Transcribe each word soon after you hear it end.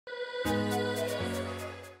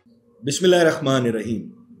बिस्मिल्लाहिर्रहमानिर्रहीम।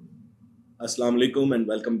 अस्सलाम वालेकुम एंड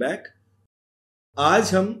वेलकम बैक।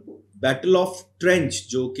 आज हम बैटल ऑफ ट्रेंच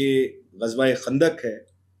जो कि ग़ज़वा-ए खंदक है,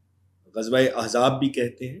 ग़ज़वा-ए अहज़ाब भी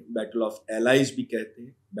कहते हैं, बैटल ऑफ एलाइज भी कहते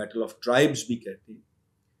हैं, बैटल ऑफ ट्राइब्स भी कहते हैं।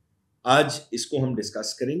 आज इसको हम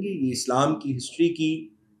डिस्कस करेंगे। ये इस्लाम की हिस्ट्री की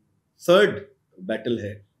थर्ड बैटल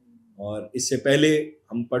है और इससे पहले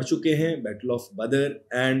हम पढ़ चुके हैं बैटल ऑफ बदर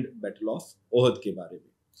एंड बैटल ऑफ ओहद के बारे में।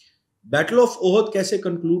 बैटल ऑफ ओहद कैसे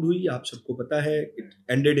कंक्लूड हुई आप सबको पता है। It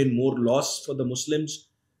ended in more loss for the Muslims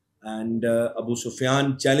and Abu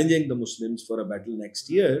Sufiyan challenging the Muslims for a battle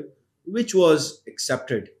next year which was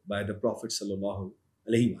accepted by the Prophet sallallahu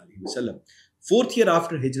alaihi wasallam. Fourth year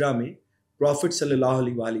after Hijrah में Prophet sallallahu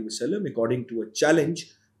alaihi wasallam, according to a challenge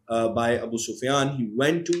by Abu Sufyan, he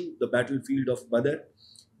went to the battlefield of Badr,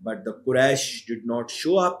 but the Quraysh did not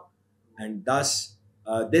show up, and thus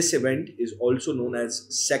this event is also known as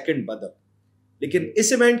Second Badr. लेकिन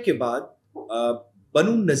इस event के बाद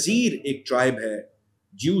बनु नज़ीर एक tribe है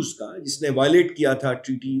Jews का जिसने violet किया था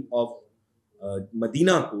ट्रीटी ऑफ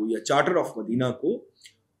मदीना को या चार्टर ऑफ मदीना को।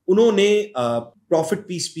 उन्होंने profit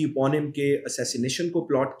piece B upon him के असैसिनेशन को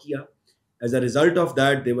प्लॉट किया। As a result of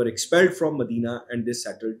that they were expelled from Medina and they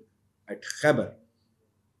settled at Khyber.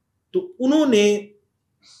 तो उन्होंने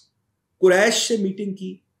कुरैश से मीटिंग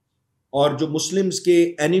की और जो मुस्लिम्स के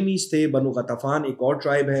एनिमीज थे बनु गतफान एक और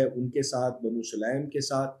ट्राइब है उनके साथ, बनु सुलैम के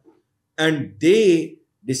साथ, and they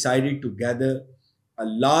decided to gather a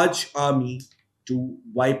large army to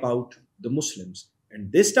wipe out the Muslims,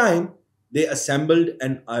 and this time they assembled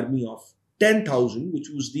an army of 10,000 which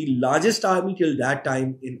was the largest army till that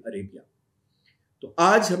time in Arabia. तो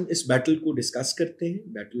आज हम इस battle को discuss करते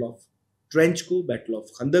हैं, battle of trench को, battle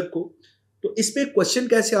of खंदक को। तो इस पे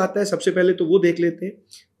क्वेश्चन कैसे आता है सबसे पहले तो वो देख लेते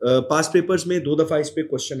हैं। पास्ट पेपर्स में 2 दफा इस पे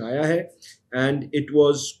क्वेश्चन आया है and it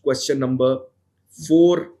was question number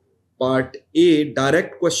 4 part A.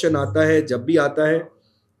 Direct question आता है, जब भी आता है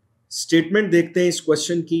स्टेटमेंट देखते हैं इस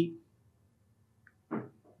क्वेश्चन की।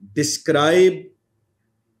 Describe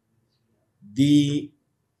the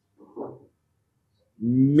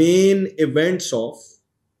main events of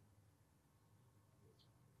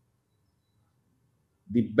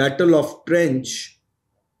the Battle of Trench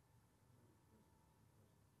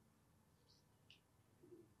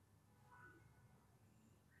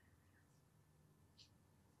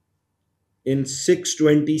in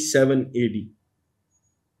 627 AD.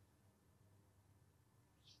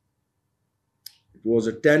 It was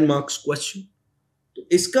a 10 marks question. तो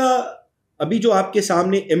इसका अभी जो आपके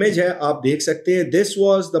सामने इमेज है आप देख सकते हैं। This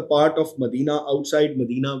was the part of Medina, outside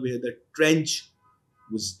Medina, where the trench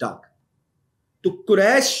was डग। तो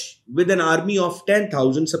Quraish with an army of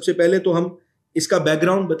 10,000। सबसे पहले तो हम इसका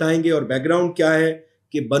बैकग्राउंड बताएंगे, और बैकग्राउंड क्या है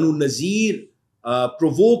कि बनु नज़ीर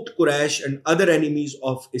provoked Quraish and other enemies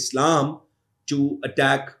of Islam to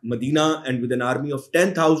attack Medina, and with an army of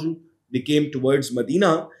 10,000 they came towards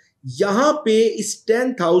Medina. यहां पे इस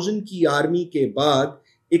 10,000 की आर्मी के बाद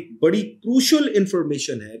एक बड़ी क्रूशियल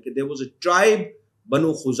इंफॉर्मेशन है कि there was a tribe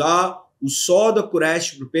Banu खुजा who saw the Quraysh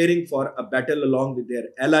preparing for a battle along with their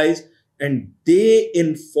allies and they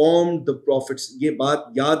informed the prophets. ये बात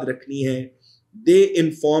याद रखनी है, they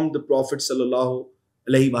informed the Prophet sallallahu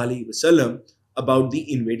alaihi wasallam about the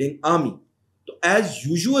invading army. तो as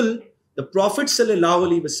usual the Prophet sallallahu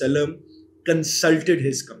alaihi wasallam consulted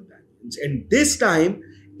his companions, and this time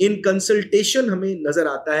in consultation हमें नजर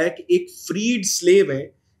आता है कि एक फ्रीड स्लेव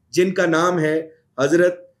है जिनका नाम है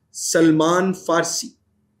हजरत सलमान फारसी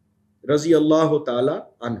रजी अल्लाह ताला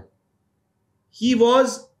अन्हु। He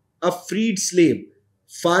was a freed slave.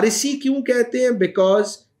 फारसी क्यों कहते हैं?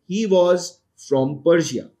 Because he was from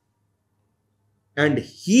Persia and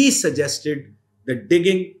he suggested the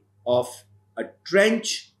digging of a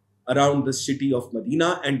trench around the city of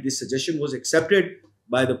Medina, and this suggestion was accepted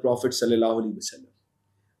by the profit सल्लल्लाहु अलैहि वसल्लम।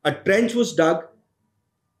 A trench was dug,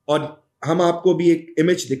 और हम आपको भी एक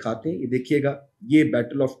इमेज दिखाते हैं। ये देखिएगा, ये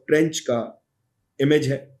बैटल ऑफ ट्रेंच का इमेज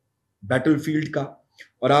है बैटलफील्ड का,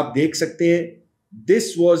 और आप देख सकते हैं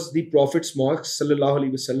this was the profits mask सल्लल्लाहु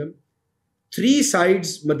अलैहि वसल्लम। 3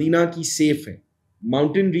 साइड्स मदीना की सेफ है,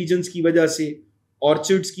 माउंटेन रीजन्स की वजह से,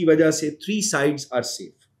 ऑर्चर्ड्स की वजह से 3 sides are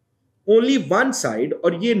safe. Only 1 side,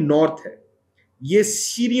 और ये नॉर्थ है, ये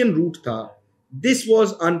सीरियन रूट था। This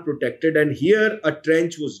was unprotected and here a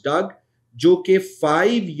trench was dug जो कि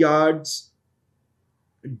 5 yards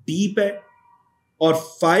deep है और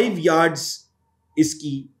 5 yards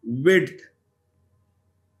इसकी width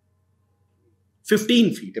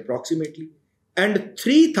 15 feet approximately, and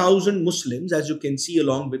 3,000 Muslims, as you can see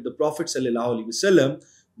along with the Prophet sallallahu alaihi wasallam,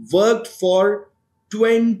 worked for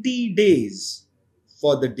 20 days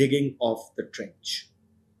for the digging of the trench.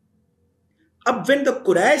 अब when the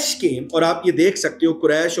Quraish केम, और आप ये देख सकते हो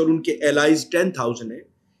कुरैश और उनके एलाइज 10,000 है,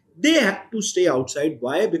 they had to stay outside.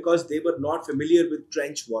 Why? Because they were not familiar with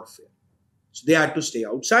trench warfare. So they had to stay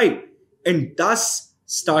outside. And thus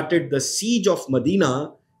started the siege of Medina.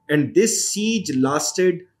 And this siege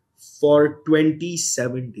lasted for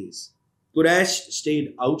 27 days. Quraysh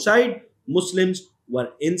stayed outside, Muslims were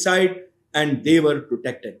inside, and they were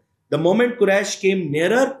protected. The moment Quraysh came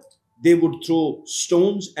nearer, they would throw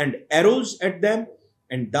stones and arrows at them,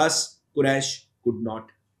 and thus Quraysh could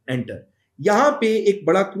not enter. यहां पे एक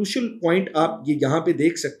बड़ा crucial point आप ये यहां पे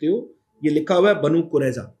देख सकते हो, ये लिखा हुआ है बनु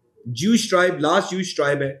कुरैजा, Jewish tribe, last Jewish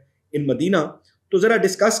tribe है इन मदीना. तो जरा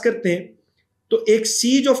डिस्कस करते हैं. तो एक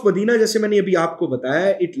सीज ऑफ मदीना, जैसे मैंने अभी आपको बताया,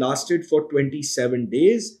 इट लास्टेड फॉर 27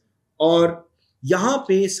 डेज. और यहां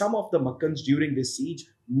पे सम of the मक्कन्स during this seize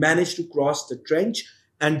manage to cross the trench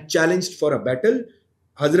and challenged for a battle.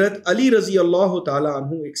 हजरत अली रजी अल्लाह तआला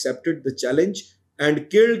अन्हु accepted the challenge and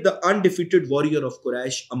killed the undefeated warrior of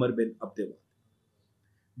Quraysh, Amr bin Abdewad.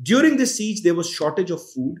 During this siege, there was shortage of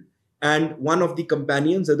food, and one of the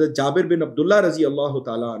companions, the Jabir bin Abdullah razi Allahu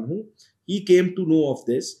ta'ala anhu, he came to know of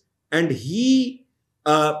this, and he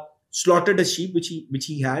slaughtered a sheep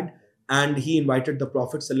which he had, and he invited the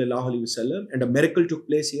Prophet sallallahu alaihi wasallam, and a miracle took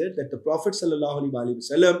place here that the Prophet sallallahu alaihi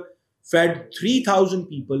wasallam fed 3,000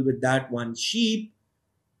 people with that one sheep,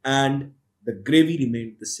 and the gravy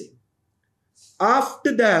remained the same.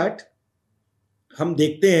 After that हम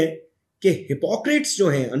देखते हैं कि Hippocrates जो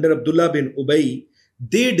हैं under Abdullah bin उबई,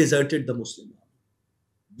 they deserted the Muslim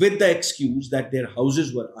with the excuse that their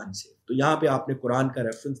houses were unsafe. तो यहां पे आपने कुरान का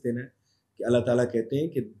रेफरेंस देना है कि अल्लाह ताला कहते हैं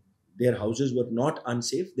कि their houses were not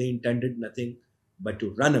unsafe, they intended nothing but to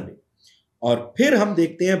run away. और फिर हम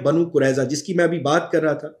देखते हैं बनु कुरैजा, जिसकी मैं अभी बात कर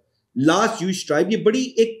रहा था, लास्ट ज्यूइश ट्राइब. ये बड़ी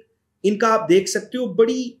एक इनका आप देख सकते हो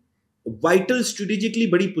बड़ी वाइटल स्ट्रेटेजिकली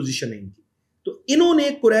बड़ी पोजीशन है इनकी. तो इन्होंने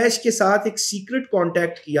कुरैश के साथ एक सीक्रेट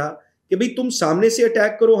कांटेक्ट किया कि भाई तुम सामने से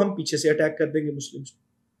अटैक करो, हम पीछे से अटैक कर देंगे मुस्लिम्स.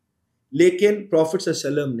 लेकिन प्रॉफिट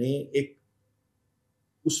सल्लल्लाहु अलैहि वसल्लम ने एक,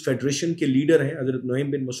 उस फेडरेशन के लीडर हैं हजरत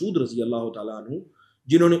नुएम बिन मसूद रजी अल्लाह तआला अन्हु,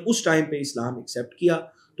 जिन्होंने उस टाइम पे इस्लाम एक्सेप्ट किया.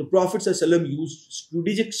 तो प्रॉफिट सल्लल्लाहु अलैहि वसल्लम यूज्ड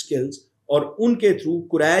स्ट्रेटेजिक स्किल्स, और उनके थ्रू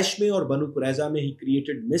कुरैश में और बनु कुरैजा में ही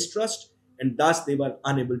क्रिएटेड मिसट्रस्ट, एंड दस दे वर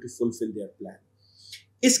unable to fulfil their plan.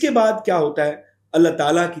 इसके बाद क्या होता है, अल्लाह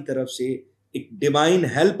ताला की तरफ से एक डिवाइन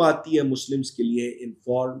हेल्प आती है मुस्लिम्स के लिए in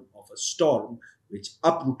form of a storm which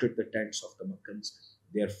uprooted the tents of the Meccans.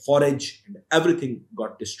 Their forage and everything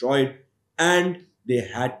got destroyed, and they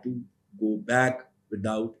had to go back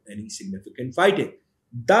without any significant fighting.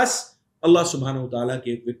 Thus, Allah subhanahu wa ta'ala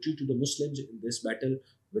gave victory to the Muslims in this battle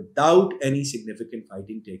without any significant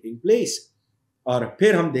fighting taking place. और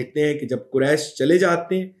फिर हम देखते हैं कि जब कुरैश चले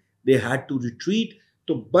जाते हैं, they had to retreat.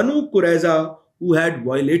 तो बनु कुरैजा who had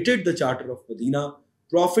violated the charter of Medina,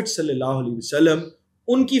 Prophet sallallahu alaihi wasallam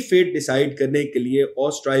उनकी फेट डिसाइड करने के लिए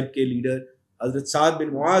औस ट्राइब के लीडर हजरत साद बिन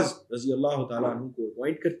मुआज रजी अल्लाह तआला अन्हु को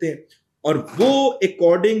अपॉइंट करते हैं, और वो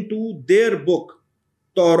अकॉर्डिंग टू देयर बुक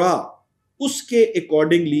तौरा, उसके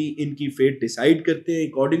अकॉर्डिंगली इनकी फेट डिसाइड करते हैं,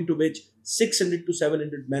 according to which 600 to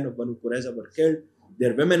 700 men of Banu Qurayza were killed,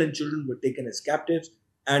 their women and children were taken as captives,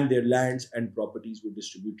 and their lands and properties were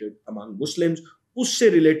distributed among Muslims. उससे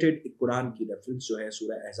related एक कुरान की reference जो है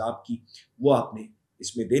सूरह अहज़ाब की, वो आपने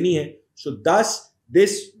इसमें देनी है. सो दस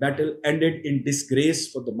this battle ended in disgrace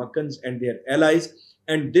for the मक्कन्स and there allies,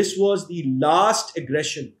 and this was the last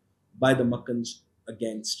aggression by the मक्कन्स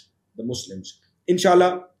against the Muslims.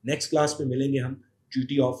 इंशाल्लाह नेक्स्ट क्लास में मिलेंगे हम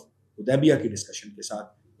ट्रीटी ऑफ हुदैबिया की डिस्कशन के साथ.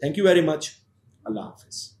 Thank you very much. Allah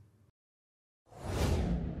Hafiz.